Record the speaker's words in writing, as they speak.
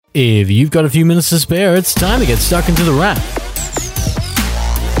If you've got a few minutes to spare, it's time to get stuck into the wrap.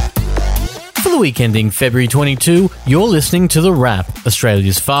 For the week ending February 22, you're listening to The Wrap,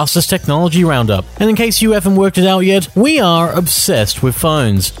 Australia's fastest technology roundup. And in case you haven't worked it out yet, we are obsessed with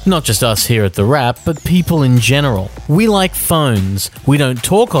phones. Not just us here at The Wrap, but people in general. We like phones. We don't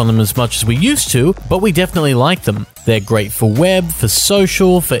talk on them as much as we used to, but we definitely like them. They're great for web, for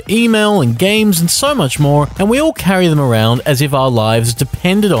social, for email and games and so much more, and we all carry them around as if our lives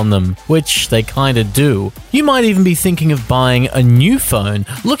depended on them, which they kinda do. You might even be thinking of buying a new phone,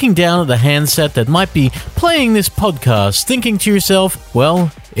 looking down at the handset that might be playing this podcast, thinking to yourself,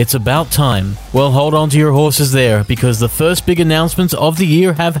 well, it's about time. Well, hold on to your horses there, because the first big announcements of the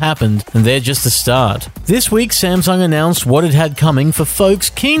year have happened, and they're just the start. This week, Samsung announced what it had coming for folks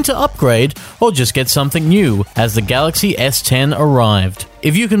keen to upgrade or just get something new, as the Galaxy S10 arrived.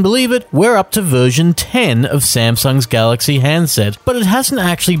 If you can believe it, we're up to version 10 of Samsung's Galaxy handset, but it hasn't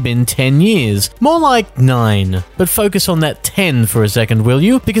actually been 10 years, more like 9. But focus on that 10 for a second, will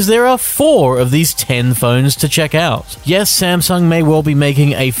you? Because there are 4 of these 10 phones to check out. Yes, Samsung may well be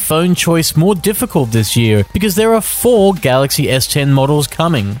making a phone choice more difficult this year, because there are 4 Galaxy S10 models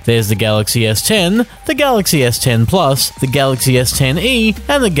coming. There's the Galaxy S10, the Galaxy S10 Plus, the Galaxy S10e,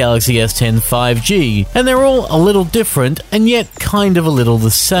 and the Galaxy S10 5G, and they're all a little different, and yet kind of a little the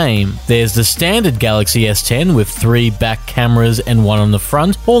same. There's the standard Galaxy S10 with 3 back cameras and 1 on the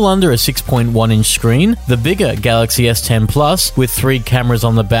front, all under a 6.1-inch screen. The bigger Galaxy S10 Plus with 3 cameras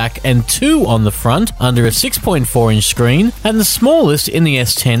on the back and 2 on the front, under a 6.4-inch screen. And the smallest in the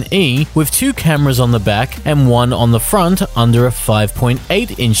S10e with 2 cameras on the back and 1 on the front, under a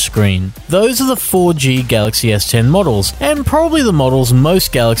 5.8-inch screen. Those are the 4G Galaxy S10 models, and probably the models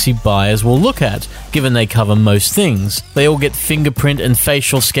most Galaxy buyers will look at, given they cover most things. They all get fingerprint and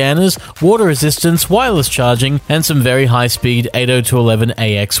facial scanners, water resistance, wireless charging, and some very high-speed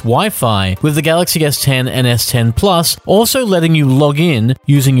 802.11ax Wi-Fi, with the Galaxy S10 and S10 Plus also letting you log in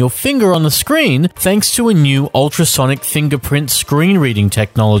using your finger on the screen thanks to a new ultrasonic fingerprint screen reading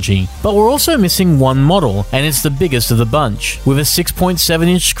technology. But we're also missing one model, and it's the biggest of the bunch. With a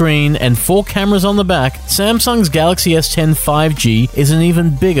 6.7-inch screen and 4 cameras on the back, Samsung's Galaxy S10 5G is an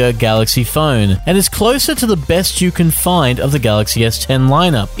even bigger Galaxy phone, and is closer to the best you can find of the Galaxy S10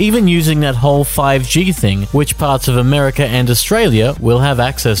 lineup, even using that whole 5G thing, which parts of America and Australia will have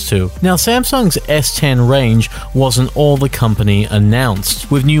access to. Now, Samsung's S10 range wasn't all the company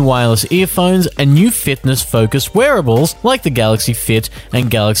announced, with new wireless earphones and new fitness-focused wearables like the Galaxy Fit and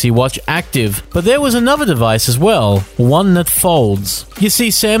Galaxy Watch Active. But there was another device as well, one that folds. You see,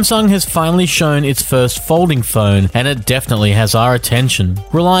 Samsung has finally shown its first folding phone, and it definitely has our attention.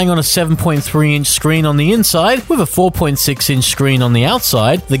 Relying on a 7.3-inch screen on the inside with a 4.6-inch screen on the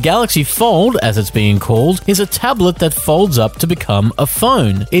outside, the Galaxy Fold, as it's being called, is a tablet that folds up to become a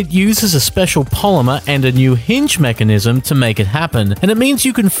phone. It uses a special polymer and a new hinge mechanism to make it happen, and it means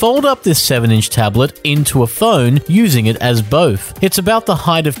you can fold up this 7-inch tablet into a phone using it as both. It's about the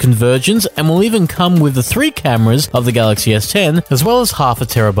height of convergence and will even come with the 3 cameras of the Galaxy S10 as well as half a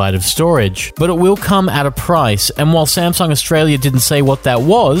terabyte of storage. But it will come at a price, and while Samsung Australia didn't say what that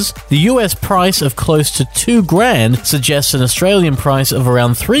was, the US price of close to $2,000 suggests an Australian price of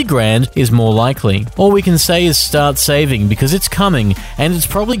around $3,000 is more likely. All we can say is start saving, because it's coming, and it's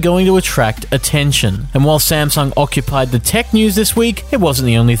probably going to attract attention. And while Samsung occupied the tech news this week, it wasn't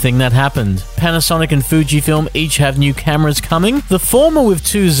the only thing that happened. Panasonic and Fujifilm each have new cameras coming, the former with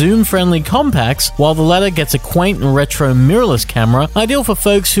 2 zoom-friendly compacts, while the latter gets a quaint and retro mirrorless camera, ideal for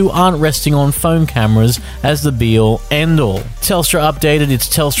folks who aren't resting on phone cameras as the be-all, end-all. Telstra updated its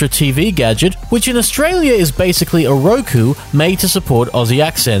Telstra TV gadget, which in Australia is basically a Roku made to support Aussie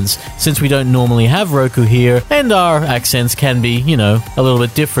accents, since we don't normally have Roku here, and our accents can be, a little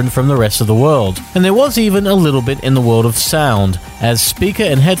bit different from the rest of the world. And there was even a little bit in the world of sound, as speaker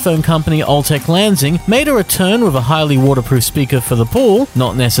and headphone company Altec Lansing made a return with a highly waterproof speaker for the pool,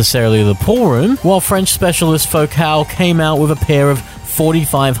 not necessarily the pool room, while French specialist Focal came out with a pair of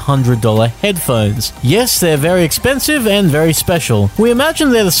 $4,500 headphones. Yes, they're very expensive and very special. We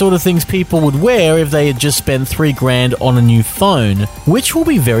imagine they're the sort of things people would wear if they had just spent $3,000 on a new phone, which will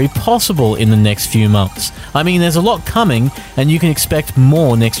be very possible in the next few months. I mean, there's a lot coming, and you can expect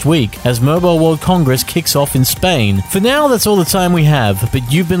more next week as Mobile World Congress kicks off in Spain. For now, that's all the time we have,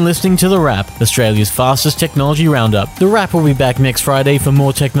 but you've been listening to The Wrap, Australia's fastest technology roundup. The Wrap will be back next Friday for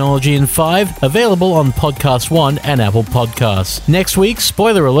more technology in 5, available on Podcast One and Apple Podcasts. Next week,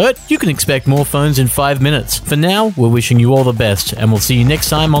 spoiler alert, you can expect more phones in 5 minutes. For now, we're wishing you all the best, and we'll see you next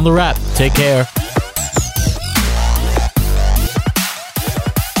time on The Wrap. Take care.